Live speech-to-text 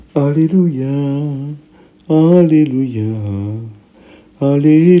Alleluia, Alleluia,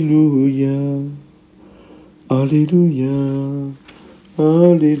 Alleluia, Alleluia,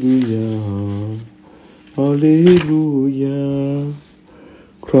 Alleluia, Alleluia.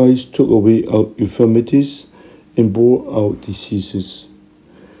 Christ took away our infirmities and bore our diseases.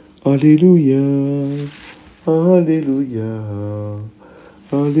 Alleluia, Alleluia,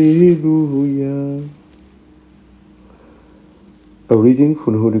 Alleluia. A reading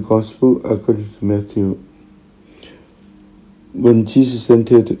from the Holy Gospel according to Matthew. When Jesus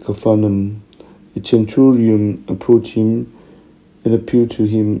entered Capernaum, a centurion approached him and appealed to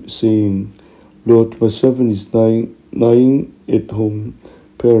him, saying, Lord, my servant is lying at home,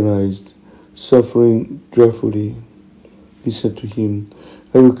 paralyzed, suffering dreadfully. He said to him,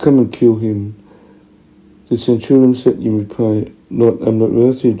 I will come and cure him. The centurion said in reply, Lord, I am not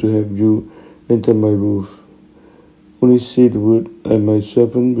worthy to have you enter my roof. Only say the word, and my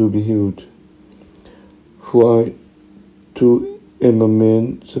servant will be healed. For I, too, am a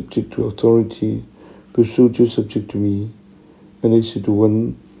man subject to authority, with soldiers subject to me. And I say to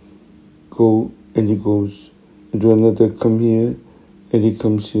one, Go, and he goes, and to another, Come here, and he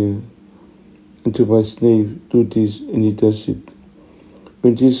comes here. And to my slave, Do this, and he does it.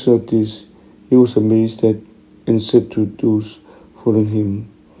 When Jesus saw this, he was amazed and said to those following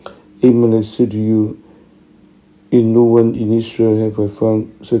him, Amen, I say to you, in no one in Israel have I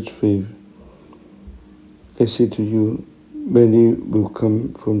found such faith. I say to you, many will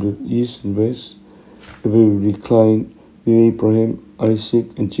come from the east and west, and will recline with Abraham,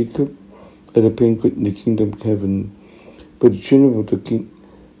 Isaac, and Jacob at a banquet in the kingdom of heaven. But the children of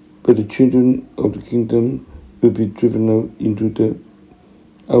the kingdom will be driven out into the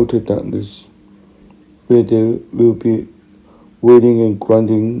outer darkness, where there will be wailing and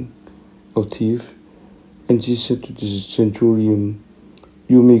grinding of teeth. And Jesus said to the centurion,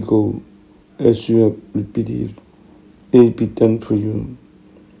 You may go, as you have believed. May it be done for you.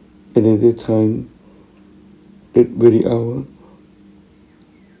 And at that time, that very hour,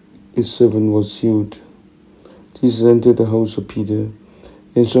 his servant was healed. Jesus entered the house of Peter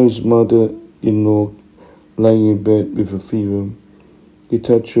and saw his mother-in-law lying in bed with a fever. He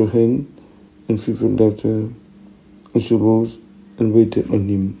touched her hand, and fever left her, and she rose and waited on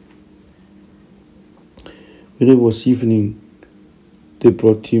him. When it was evening, they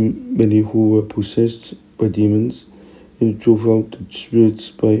brought him many who were possessed by demons, and he drove out the spirits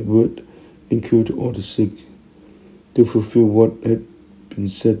by word and cured all the sick. They fulfilled what had been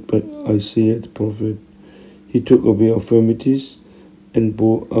said by Isaiah the prophet. He took away our infirmities and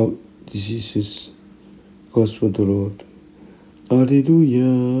bore out diseases. Gospel of the Lord.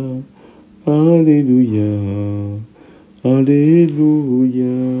 Alleluia, Alleluia, Alleluia.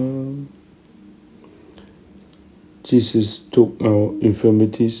 Jesus took our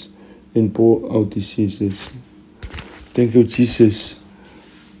infirmities and bore our diseases. Thank you, Jesus.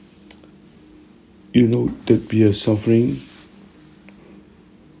 You know that we are suffering,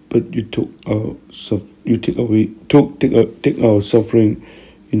 but you take our suffering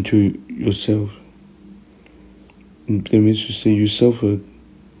into yourself. And that means to say you suffered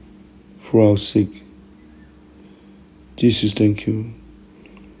for our sake. Jesus, thank you.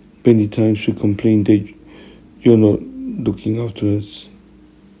 Many times we complain that you're not looking after us,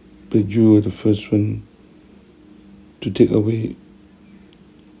 but you are the first one to take away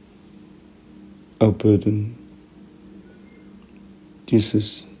our burden.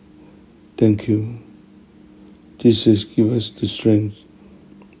 Jesus, thank you. Jesus, give us the strength,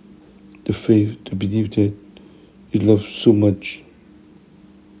 the faith to believe that you love so much.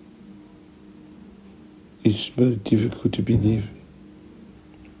 It's very difficult to believe.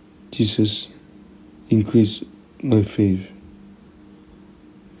 Jesus, increase my faith.